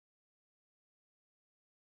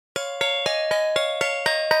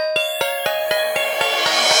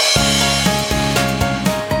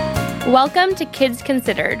Welcome to Kids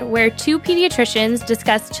Considered, where two pediatricians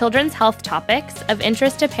discuss children's health topics of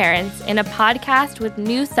interest to parents in a podcast with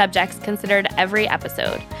new subjects considered every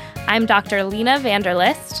episode. I'm Dr. Lena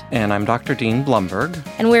Vanderlist. And I'm Dr. Dean Blumberg.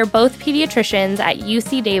 And we're both pediatricians at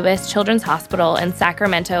UC Davis Children's Hospital in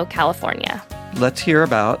Sacramento, California. Let's hear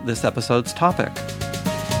about this episode's topic.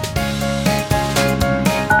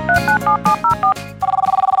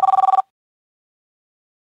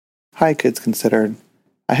 Hi, Kids Considered.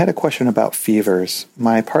 I had a question about fevers.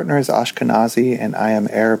 My partner is Ashkenazi and I am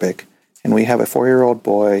Arabic, and we have a 4-year-old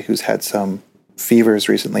boy who's had some fevers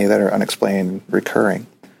recently that are unexplained, recurring.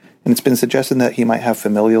 And it's been suggested that he might have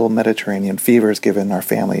familial Mediterranean fevers given our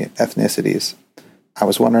family ethnicities. I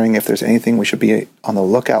was wondering if there's anything we should be on the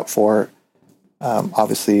lookout for,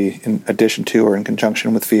 obviously in addition to or in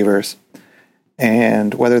conjunction with fevers,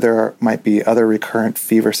 and whether there might be other recurrent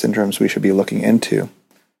fever syndromes we should be looking into.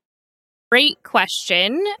 Great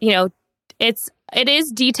question. It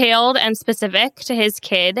is detailed and specific to his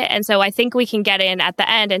kid. And so I think we can get in at the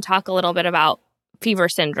end and talk a little bit about fever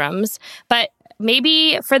syndromes. But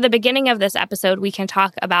maybe for the beginning of this episode, we can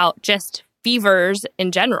talk about just fevers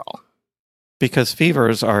in general. Because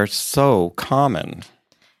fevers are so common.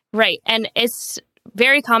 Right. And it's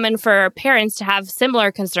very common for parents to have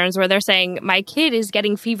similar concerns where they're saying, my kid is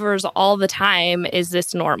getting fevers all the time. Is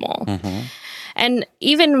this normal? Mm-hmm. And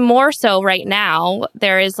even more so right now,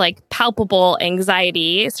 there is palpable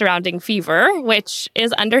anxiety surrounding fever, which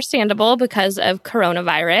is understandable because of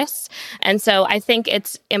coronavirus. And so I think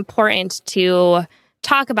it's important to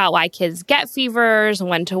talk about why kids get fevers,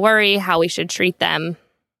 when to worry, how we should treat them.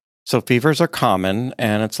 So fevers are common,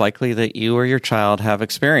 and it's likely that you or your child have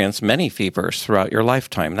experienced many fevers throughout your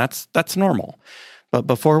lifetime. That's normal. But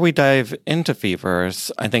before we dive into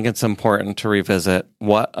fevers, I think it's important to revisit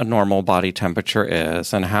what a normal body temperature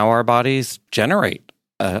is and how our bodies generate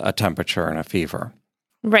a temperature and a fever.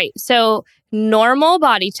 Right. So normal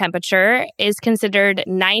body temperature is considered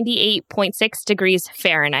 98.6 degrees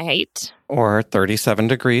Fahrenheit. Or 37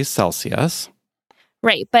 degrees Celsius.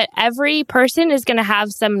 Right. But every person is going to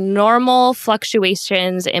have some normal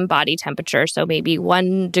fluctuations in body temperature. So maybe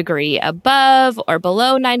 1 degree above or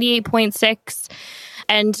below 98.6.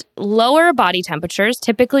 And lower body temperatures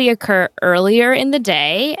typically occur earlier in the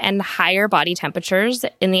day and higher body temperatures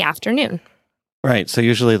in the afternoon. Right. So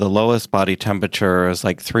usually the lowest body temperature is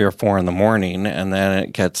 3 or 4 in the morning, and then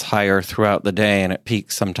it gets higher throughout the day, and it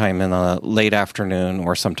peaks sometime in the late afternoon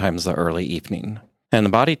or sometimes the early evening. And the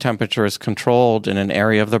body temperature is controlled in an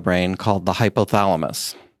area of the brain called the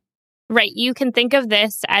hypothalamus. Right. You can think of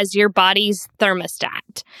this as your body's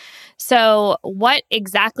thermostat. So what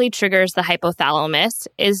exactly triggers the hypothalamus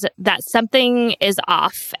is that something is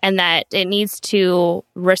off and that it needs to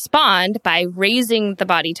respond by raising the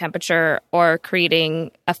body temperature or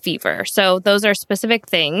creating a fever. So those are specific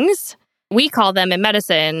things. We call them in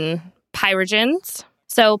medicine pyrogens.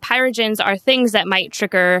 So pyrogens are things that might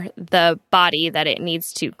trigger the body that it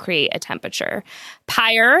needs to create a temperature.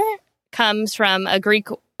 Pyre comes from a Greek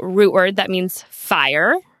root word that means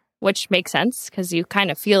fire, which makes sense because you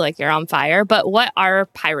kind of feel like you're on fire. But what are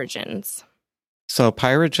pyrogens? So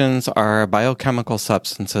pyrogens are biochemical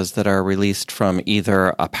substances that are released from either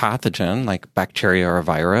a pathogen, like bacteria or a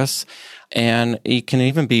virus, and it can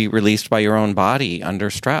even be released by your own body under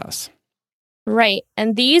stress. Right.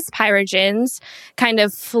 And these pyrogens kind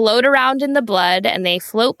of float around in the blood and they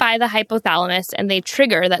float by the hypothalamus and they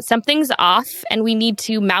trigger that something's off and we need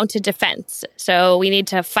to mount a defense. So we need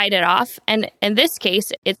to fight it off. And in this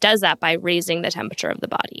case, it does that by raising the temperature of the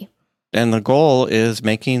body. And the goal is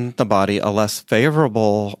making the body a less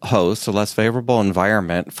favorable host, a less favorable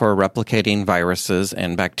environment for replicating viruses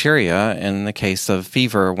and bacteria in the case of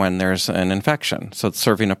fever when there's an infection. So it's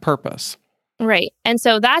serving a purpose. Right. And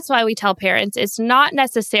so that's why we tell parents it's not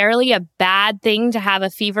necessarily a bad thing to have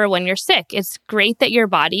a fever when you're sick. It's great that your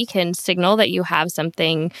body can signal that you have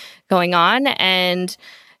something going on and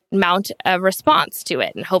mount a response to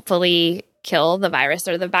it and hopefully kill the virus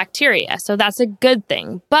or the bacteria. So that's a good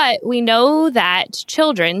thing. But we know that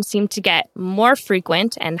children seem to get more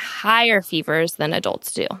frequent and higher fevers than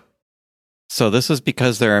adults do. So this is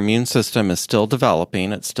because their immune system is still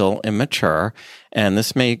developing, it's still immature, and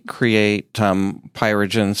this may create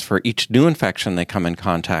pyrogens for each new infection they come in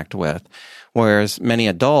contact with. Whereas many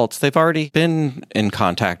adults, they've already been in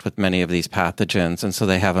contact with many of these pathogens, and so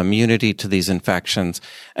they have immunity to these infections.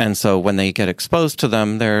 And so when they get exposed to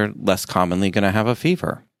them, they're less commonly going to have a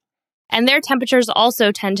fever. And their temperatures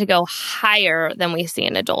also tend to go higher than we see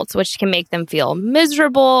in adults, which can make them feel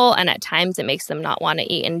miserable. And at times it makes them not want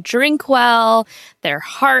to eat and drink well. Their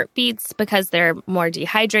heart beats because they're more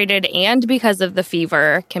dehydrated and because of the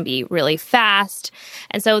fever can be really fast.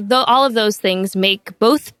 And so all of those things make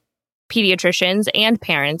both pediatricians and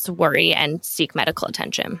parents worry and seek medical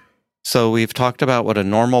attention. So we've talked about what a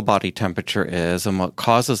normal body temperature is and what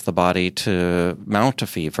causes the body to mount a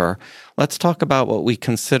fever. Let's talk about what we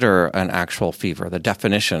consider an actual fever, the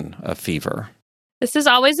definition of fever. This is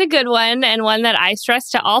always a good one, and one that I stress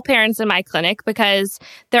to all parents in my clinic, because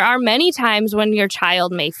there are many times when your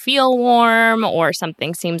child may feel warm or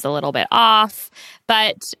something seems a little bit off,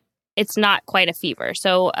 but it's not quite a fever.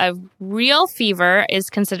 So a real fever is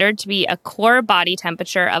considered to be a core body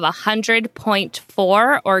temperature of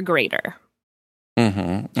 100.4 or greater.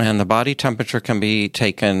 Mm-hmm. And the body temperature can be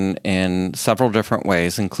taken in several different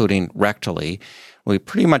ways, including rectally. We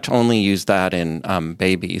pretty much only use that in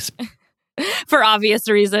babies. For obvious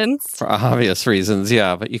reasons. For obvious reasons,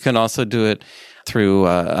 yeah. But you can also do it through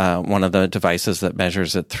one of the devices that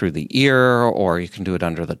measures it through the ear, or you can do it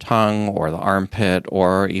under the tongue or the armpit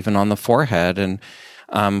or even on the forehead. And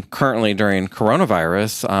currently during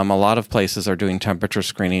coronavirus, a lot of places are doing temperature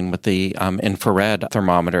screening with the infrared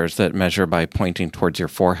thermometers that measure by pointing towards your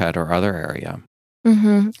forehead or other area.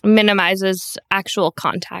 Mm-hmm. Minimizes actual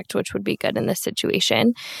contact, which would be good in this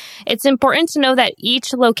situation. It's important to know that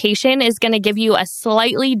each location is going to give you a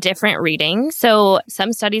slightly different reading. So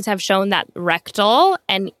some studies have shown that rectal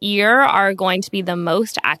and ear are going to be the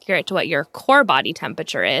most accurate to what your core body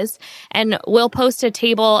temperature is. And we'll post a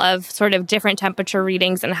table of sort of different temperature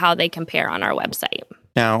readings and how they compare on our website.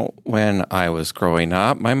 Now, when I was growing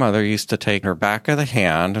up, my mother used to take her back of the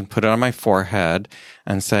hand and put it on my forehead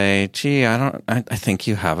and say, "Gee, I think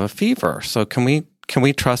you have a fever." So can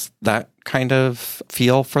we trust that kind of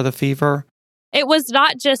feel for the fever? It was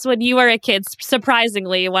not just when you were a kid.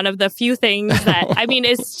 Surprisingly, one of the few things that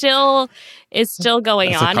is still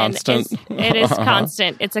going on, and it is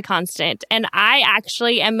constant. It's a constant, and I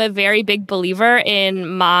actually am a very big believer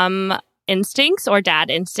in mom instincts or dad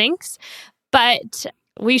instincts, but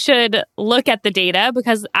we should look at the data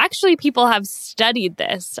because actually people have studied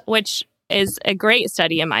this, which is a great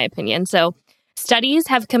study in my opinion. So studies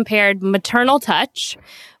have compared maternal touch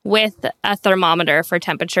with a thermometer for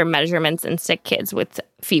temperature measurements in sick kids with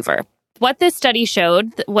fever. What this study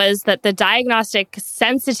showed was that the diagnostic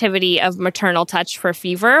sensitivity of maternal touch for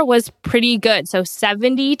fever was pretty good, so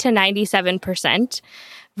 70 to 97%.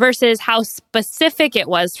 Versus how specific it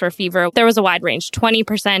was for fever. There was a wide range,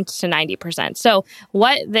 20% to 90%. So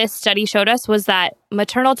what this study showed us was that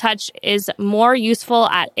maternal touch is more useful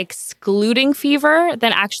at excluding fever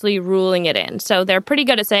than actually ruling it in. So they're pretty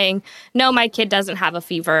good at saying, no, my kid doesn't have a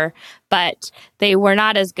fever, but they were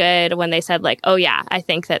not as good when they said like, oh yeah, I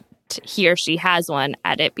think that he or she has one,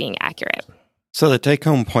 at it being accurate. So the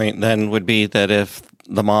take-home point then would be that if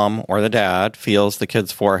the mom or the dad feels the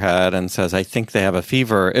kid's forehead and says, I think they have a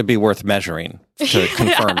fever, it'd be worth measuring to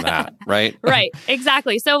confirm that, right? Right,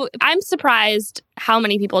 exactly. So I'm surprised how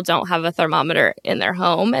many people don't have a thermometer in their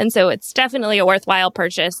home. And so it's definitely a worthwhile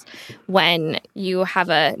purchase when you have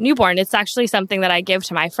a newborn. It's actually something that I give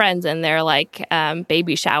to my friends in their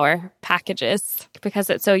baby shower packages because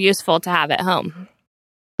it's so useful to have at home.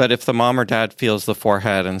 But if the mom or dad feels the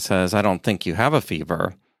forehead and says, I don't think you have a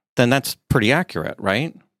fever, then that's pretty accurate,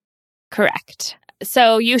 right? Correct.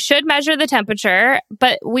 So you should measure the temperature,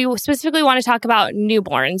 but we specifically want to talk about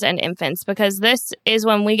newborns and infants because this is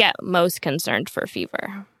when we get most concerned for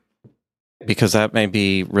fever. Because that may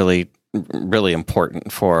be really, really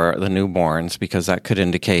important for the newborns because that could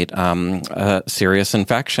indicate a serious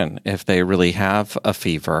infection if they really have a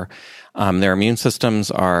fever. Their immune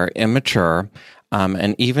systems are immature.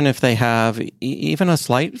 And even if they have even a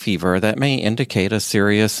slight fever, that may indicate a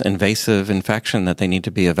serious invasive infection that they need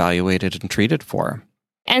to be evaluated and treated for.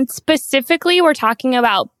 And specifically, we're talking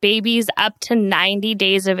about babies up to 90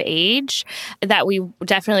 days of age that we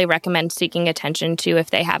definitely recommend seeking attention to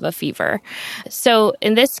if they have a fever. So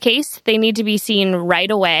in this case, they need to be seen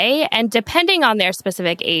right away. And depending on their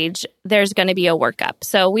specific age, there's going to be a workup.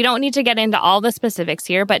 So we don't need to get into all the specifics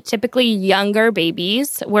here, but typically younger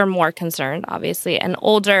babies, we're more concerned, obviously, and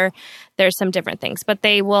older, there's some different things, but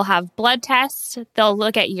they will have blood tests. They'll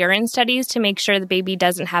look at urine studies to make sure the baby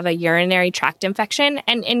doesn't have a urinary tract infection.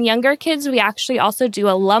 And in younger kids, we actually also do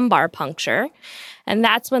a lumbar puncture. And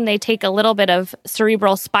that's when they take a little bit of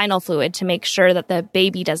cerebral spinal fluid to make sure that the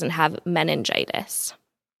baby doesn't have meningitis.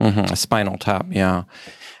 A spinal tap, yeah.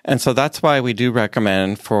 And so that's why we do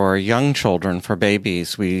recommend for young children, for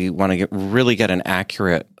babies, we want to really get an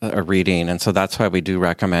accurate reading. And so that's why we do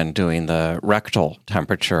recommend doing the rectal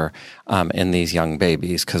temperature in these young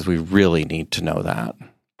babies, because we really need to know that.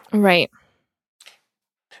 Right.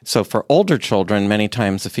 So for older children, many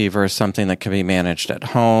times the fever is something that can be managed at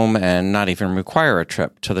home and not even require a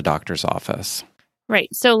trip to the doctor's office. Right.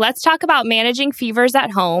 So let's talk about managing fevers at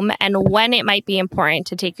home and when it might be important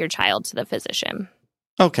to take your child to the physician.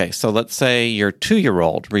 Okay, so let's say your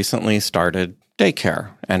 2-year-old recently started daycare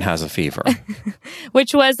and has a fever.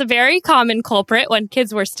 Which was a very common culprit when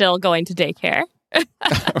kids were still going to daycare.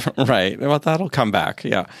 Right. Well, that'll come back.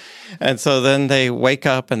 Yeah. And so then they wake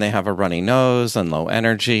up and they have a runny nose and low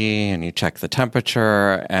energy, and you check the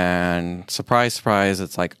temperature, and surprise, surprise,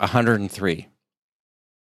 it's like 103.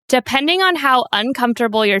 Depending on how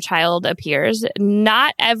uncomfortable your child appears,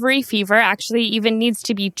 not every fever actually even needs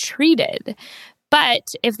to be treated. But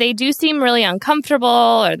if they do seem really uncomfortable,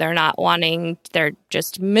 or they're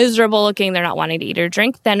just miserable looking, they're not wanting to eat or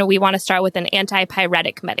drink, then we want to start with an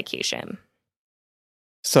antipyretic medication.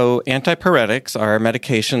 So antipyretics are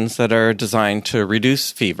medications that are designed to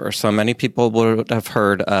reduce fever. So many people would have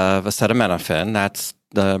heard of acetaminophen. That's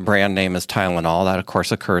the brand name is Tylenol. That, of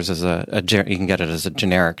course, occurs as you can get it as a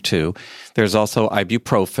generic too. There's also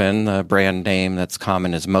ibuprofen. The brand name that's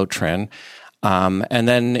common is Motrin. And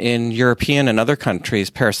then in European and other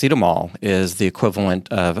countries, paracetamol is the equivalent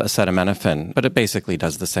of acetaminophen, but it basically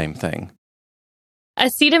does the same thing.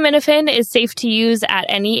 Acetaminophen is safe to use at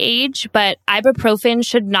any age, but ibuprofen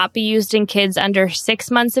should not be used in kids under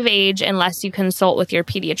 6 months of age unless you consult with your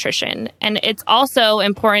pediatrician. And it's also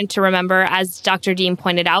important to remember, as Dr. Dean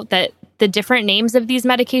pointed out, that the different names of these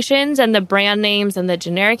medications and the brand names and the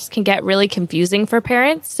generics can get really confusing for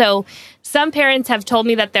parents. So some parents have told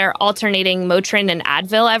me that they're alternating Motrin and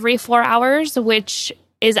Advil every 4 hours, which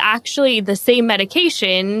is actually the same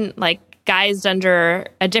medication, like guised under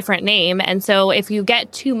a different name. And so if you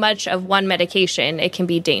get too much of one medication, it can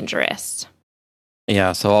be dangerous.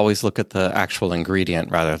 Yeah, so always look at the actual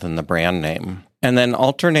ingredient rather than the brand name. And then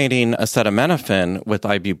alternating acetaminophen with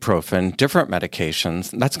ibuprofen, different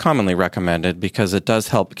medications, that's commonly recommended because it does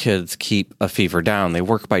help kids keep a fever down. They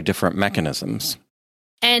work by different mechanisms.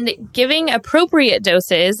 And giving appropriate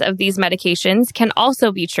doses of these medications can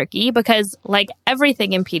also be tricky because, like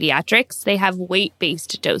everything in pediatrics, they have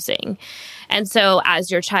weight-based dosing. And so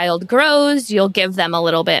as your child grows, you'll give them a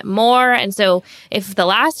little bit more. And so if the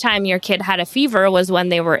last time your kid had a fever was when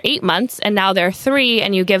they were 8 months and now they're 3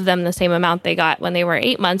 and you give them the same amount they got when they were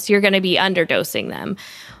 8 months, you're going to be underdosing them.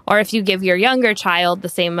 Or if you give your younger child the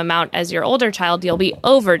same amount as your older child, you'll be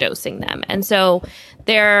overdosing them. And so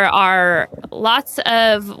there are lots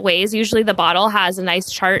of ways. Usually the bottle has a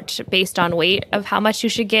nice chart based on weight of how much you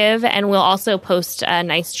should give. And we'll also post a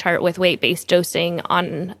nice chart with weight-based dosing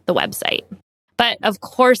on the website. But of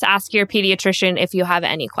course, ask your pediatrician if you have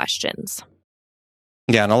any questions.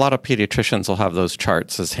 Yeah, and a lot of pediatricians will have those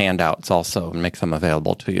charts as handouts also and make them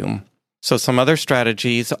available to you. So some other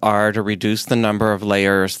strategies are to reduce the number of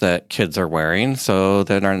layers that kids are wearing so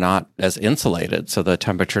that they're not as insulated, so the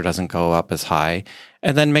temperature doesn't go up as high.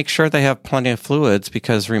 And then make sure they have plenty of fluids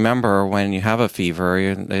because remember, when you have a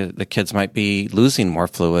fever, the kids might be losing more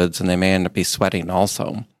fluids and they may end up be sweating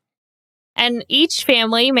also. And each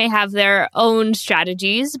family may have their own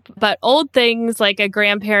strategies, but old things like a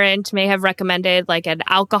grandparent may have recommended, like an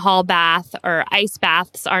alcohol bath or ice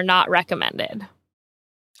baths, are not recommended.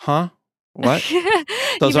 Huh? What?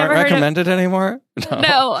 Those aren't recommended anymore?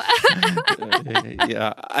 No.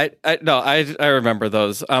 Yeah, I remember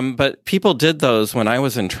those. But people did those when I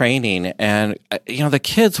was in training, and the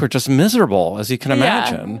kids were just miserable, as you can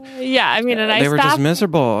imagine. Yeah, I mean, an ice bath. They were just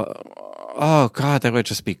miserable. Oh God, they would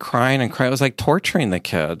just be crying and crying. It was like torturing the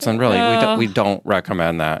kids, and really, we don't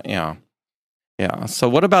recommend that. Yeah. So,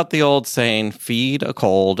 what about the old saying, "Feed a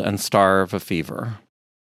cold and starve a fever"?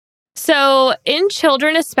 So in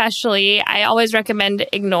children especially, I always recommend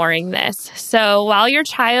ignoring this. So while your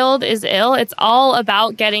child is ill, it's all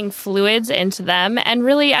about getting fluids into them and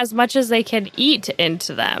really as much as they can eat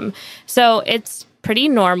into them. So it's pretty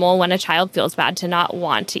normal when a child feels bad to not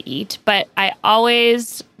want to eat. But I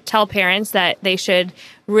always tell parents that they should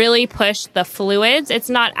really push the fluids. It's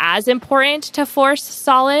not as important to force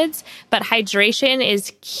solids, but hydration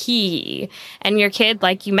is key. And your kid,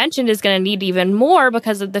 like you mentioned, is going to need even more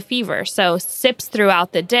because of the fever. So sips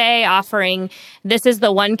throughout the day, this is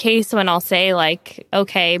the one case when I'll say like,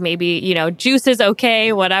 okay, maybe, juice is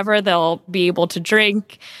okay, whatever they'll be able to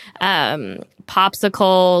drink,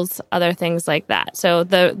 popsicles, other things like that. So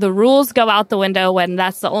the rules go out the window when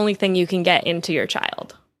that's the only thing you can get into your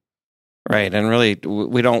child. Right. And really,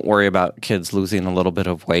 we don't worry about kids losing a little bit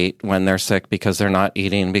of weight when they're sick because they're not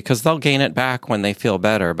eating, because they'll gain it back when they feel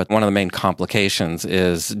better. But one of the main complications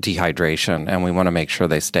is dehydration, and we want to make sure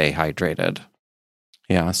they stay hydrated.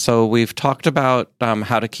 Yeah. So we've talked about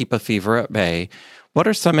how to keep a fever at bay. What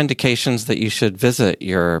are some indications that you should visit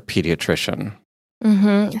your pediatrician?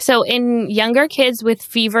 So in younger kids with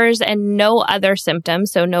fevers and no other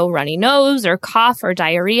symptoms, so no runny nose or cough or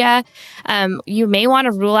diarrhea, you may want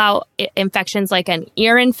to rule out infections like an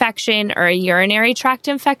ear infection or a urinary tract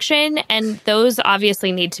infection. And those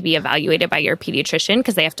obviously need to be evaluated by your pediatrician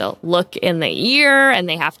because they have to look in the ear and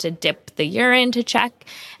they have to dip the urine to check.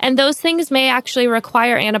 And those things may actually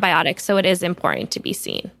require antibiotics, so it is important to be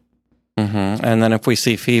seen. And then if we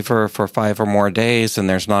see fever for 5 or more days and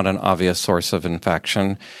there's not an obvious source of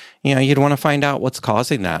infection, you'd want to find out what's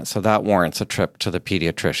causing that. So that warrants a trip to the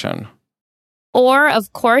pediatrician. Or,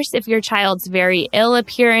 of course, if your child's very ill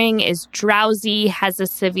appearing, is drowsy, has a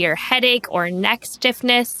severe headache or neck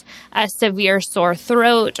stiffness, a severe sore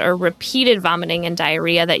throat, or repeated vomiting and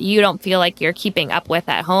diarrhea that you don't feel like you're keeping up with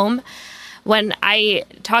at home. When I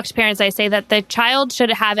talk to parents, I say that the child should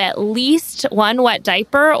have at least one wet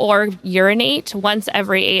diaper or urinate once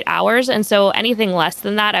every 8 hours. And so anything less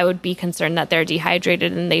than that, I would be concerned that they're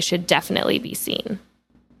dehydrated and they should definitely be seen.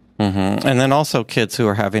 And then also kids who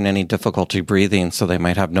are having any difficulty breathing, so they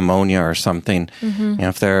might have pneumonia or something.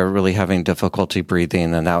 If they're really having difficulty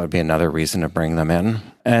breathing, then that would be another reason to bring them in.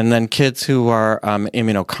 And then kids who are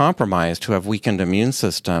immunocompromised, who have weakened immune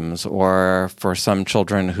systems, or for some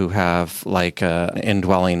children who have like an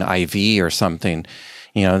indwelling IV or something,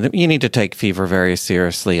 you need to take fever very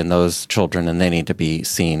seriously in those children, and they need to be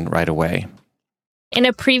seen right away. In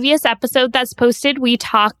a previous episode that's posted, we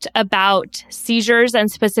talked about seizures and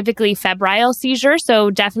specifically febrile seizures. So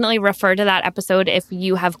definitely refer to that episode if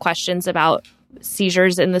you have questions about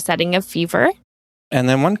seizures in the setting of fever. And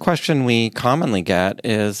then one question we commonly get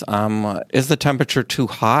is the temperature too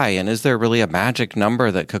high? And is there really a magic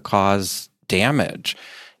number that could cause damage?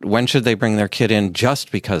 When should they bring their kid in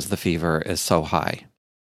just because the fever is so high?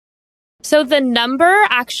 So the number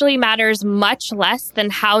actually matters much less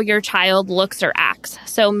than how your child looks or acts.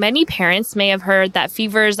 So many parents may have heard that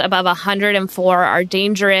fevers above 104 are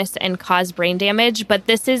dangerous and cause brain damage, but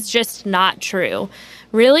this is just not true.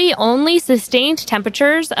 Really, only sustained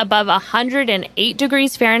temperatures above 108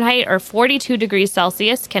 degrees Fahrenheit or 42 degrees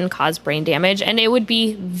Celsius can cause brain damage, and it would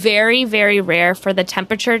be very, very rare for the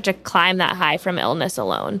temperature to climb that high from illness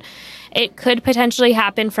alone. It could potentially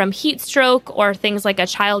happen from heat stroke or things like a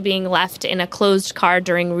child being left in a closed car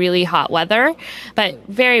during really hot weather, but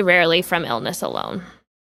very rarely from illness alone.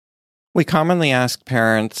 We commonly ask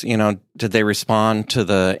parents, did they respond to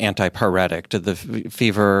the antipyretic? Did the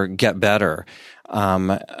fever get better?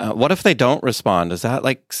 What if they don't respond? Is that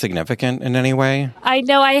significant in any way? I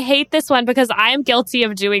know I hate this one because I'm guilty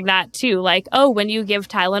of doing that too. When you give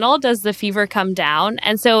Tylenol, does the fever come down?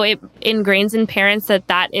 And so it ingrains in parents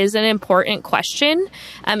that is an important question.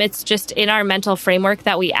 It's just in our mental framework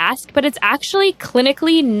that we ask, but it's actually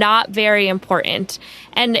clinically not very important.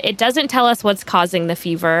 And it doesn't tell us what's causing the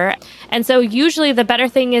fever. And so usually the better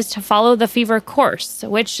thing is to follow the fever course,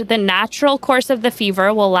 which the natural course of the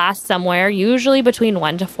fever will last somewhere, usually between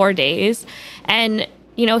 1 to 4 days. And,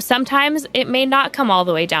 sometimes it may not come all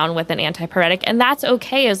the way down with an antipyretic, and that's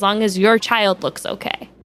okay as long as your child looks okay.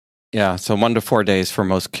 Yeah, so 1 to 4 days for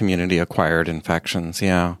most community-acquired infections,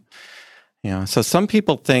 yeah. Yeah, so some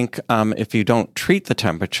people think if you don't treat the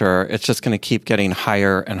temperature, it's just going to keep getting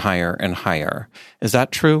higher and higher and higher. Is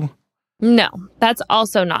that true? No, that's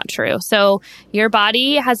also not true. So your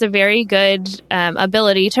body has a very good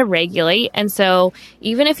ability to regulate. And so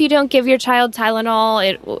even if you don't give your child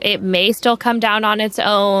Tylenol, it may still come down on its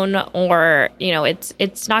own, or,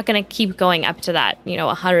 it's not going to keep going up to that,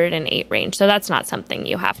 108 range. So that's not something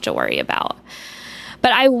you have to worry about.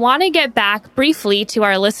 But I want to get back briefly to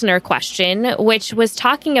our listener question, which was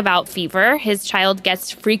talking about fever. His child gets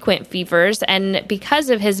frequent fevers, and because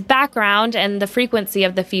of his background and the frequency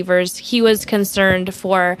of the fevers, he was concerned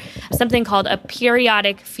for something called a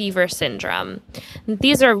periodic fever syndrome.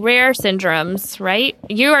 These are rare syndromes, right?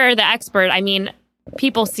 You are the expert. I mean,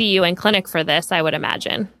 people see you in clinic for this, I would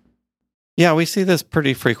imagine. Yeah, we see this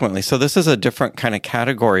pretty frequently. So this is a different kind of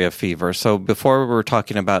category of fever. So before we were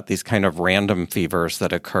talking about these kind of random fevers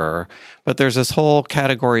that occur, but there's this whole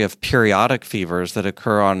category of periodic fevers that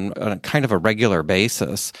occur on a kind of a regular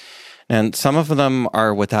basis. And some of them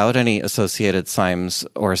are without any associated signs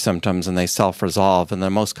or symptoms, and they self-resolve. And the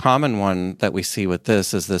most common one that we see with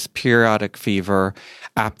this is this periodic fever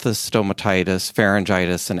aphthous stomatitis,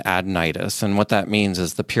 pharyngitis, and adenitis. And what that means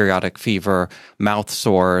is the periodic fever, mouth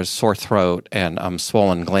sores, sore throat, and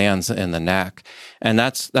swollen glands in the neck. And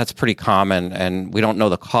that's pretty common, and we don't know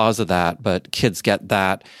the cause of that, but kids get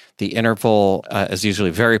that. The interval is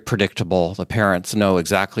usually very predictable. The parents know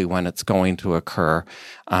exactly when it's going to occur.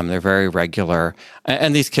 They're very regular,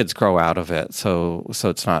 and these kids grow out of it, so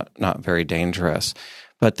it's not very dangerous.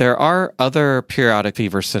 But there are other periodic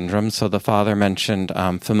fever syndromes. So the father mentioned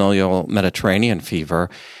familial Mediterranean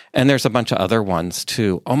fever, and there's a bunch of other ones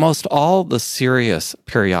too. Almost all the serious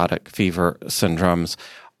periodic fever syndromes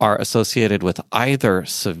are associated with either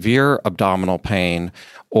severe abdominal pain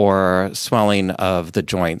or swelling of the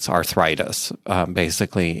joints, arthritis.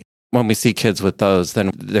 Basically, when we see kids with those,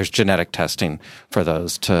 then there's genetic testing for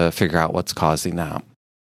those to figure out what's causing that.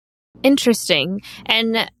 Interesting.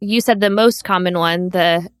 And you said the most common one,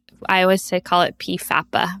 I always call it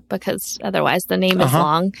PFAPA because otherwise the name is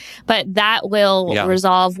long, but that will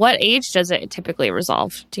resolve. What age does it typically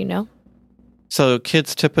resolve? Do you know? So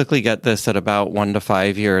kids typically get this at about 1 to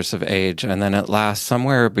 5 years of age, and then it lasts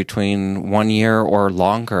somewhere between 1 year or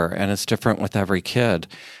longer, and it's different with every kid.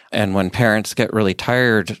 And when parents get really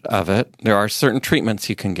tired of it, there are certain treatments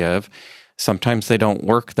you can give. Sometimes they don't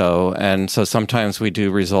work, though, and so sometimes we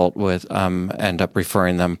do result with end up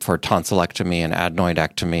referring them for tonsillectomy and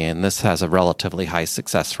adenoidectomy, and this has a relatively high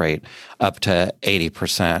success rate, up to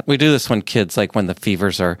 80%. We do this when the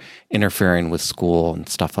fevers are interfering with school and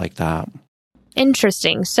stuff like that.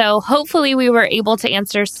 Interesting. So hopefully we were able to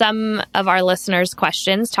answer some of our listeners'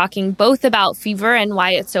 questions, talking both about fever and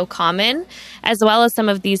why it's so common, as well as some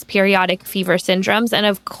of these periodic fever syndromes. And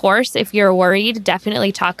of course, if you're worried,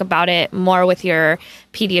 definitely talk about it more with your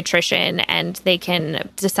pediatrician, and they can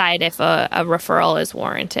decide if a referral is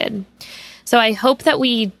warranted. So I hope that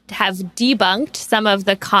we have debunked some of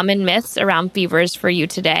the common myths around fevers for you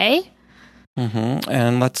today.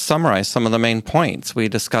 And let's summarize some of the main points. We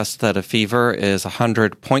discussed that a fever is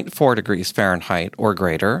 100.4 degrees Fahrenheit or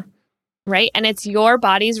greater. Right. And it's your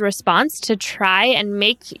body's response to try and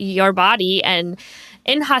make your body an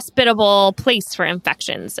inhospitable place for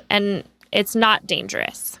infections. And it's not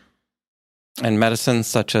dangerous. And medicines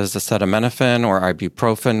such as acetaminophen or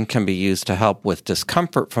ibuprofen can be used to help with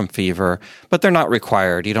discomfort from fever, but they're not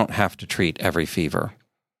required. You don't have to treat every fever.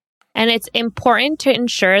 And it's important to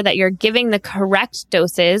ensure that you're giving the correct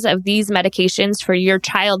doses of these medications for your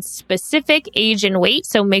child's specific age and weight.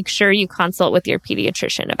 So make sure you consult with your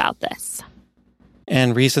pediatrician about this.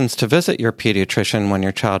 And reasons to visit your pediatrician when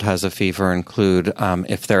your child has a fever include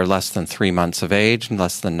if they're less than 3 months of age and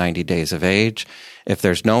less than 90 days of age, if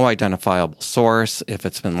there's no identifiable source, if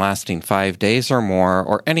it's been lasting 5 days or more,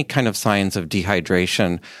 or any kind of signs of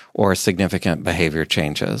dehydration or significant behavior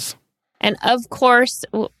changes. And of course,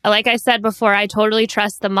 like I said before, I totally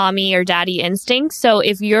trust the mommy or daddy instinct. So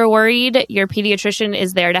if you're worried, your pediatrician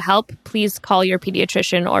is there to help. Please call your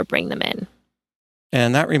pediatrician or bring them in.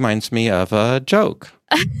 And that reminds me of a joke.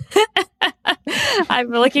 I'm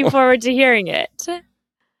looking forward to hearing it.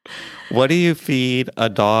 What do you feed a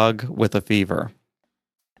dog with a fever?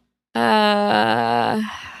 I'm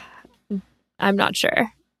not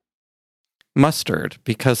sure. Mustard,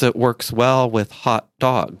 because it works well with hot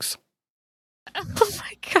dogs. Oh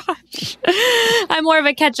my gosh. I'm more of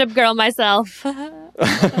a ketchup girl myself.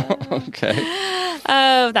 Okay.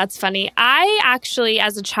 Oh, that's funny. I actually,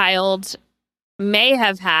 as a child, may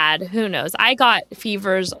have had, who knows, I got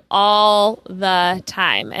fevers all the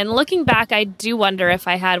time. And looking back, I do wonder if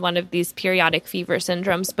I had one of these periodic fever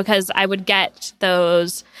syndromes, because I would get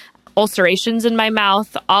those ulcerations in my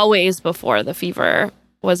mouth always before the fever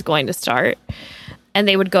was going to start. And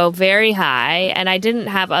they would go very high, and I didn't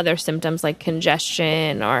have other symptoms like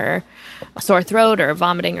congestion or sore throat or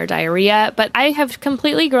vomiting or diarrhea, but I have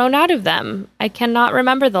completely grown out of them. I cannot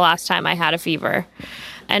remember the last time I had a fever.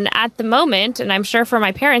 And at the moment, and I'm sure for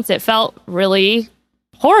my parents, it felt really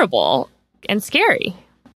horrible and scary.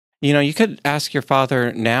 You know, you could ask your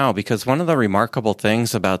father now, because one of the remarkable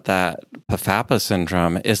things about that PFAPA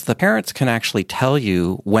syndrome is the parents can actually tell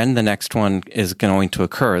you when the next one is going to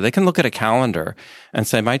occur. They can look at a calendar and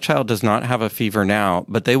say, my child does not have a fever now,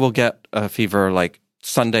 but they will get a fever like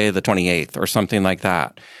Sunday the 28th or something like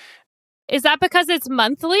that. Is that because it's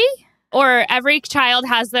monthly, or every child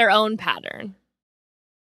has their own pattern?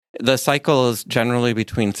 The cycle is generally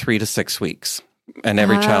between 3 to 6 weeks. And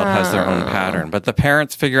every child has their own pattern. But the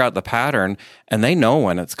parents figure out the pattern, and they know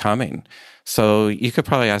when it's coming. So you could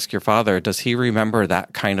probably ask your father, does he remember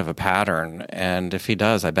that kind of a pattern? And if he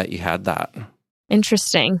does, I bet you had that.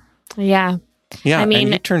 Interesting. Yeah. Yeah, I mean,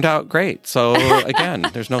 and you turned out great. So again,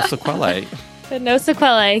 there's no sequelae. No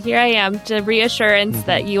sequelae. Here I am, the reassurance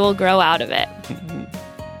that you will grow out of it.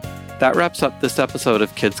 That wraps up this episode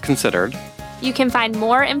of Kids Considered. You can find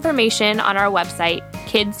more information on our website,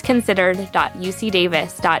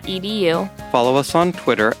 kidsconsidered.ucdavis.edu. Follow us on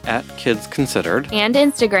Twitter at Kids Considered. And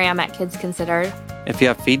Instagram at Kids Considered. If you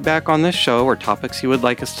have feedback on this show or topics you would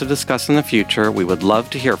like us to discuss in the future, we would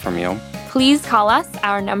love to hear from you. Please call us.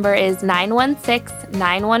 Our number is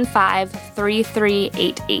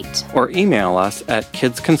 916-915-3388. Or email us at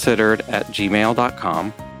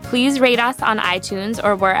kidsconsidered@gmail.com. Please rate us on iTunes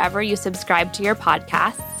or wherever you subscribe to your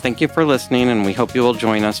podcasts. Thank you for listening, and we hope you will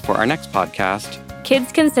join us for our next podcast.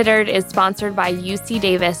 Kids Considered is sponsored by UC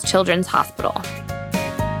Davis Children's Hospital.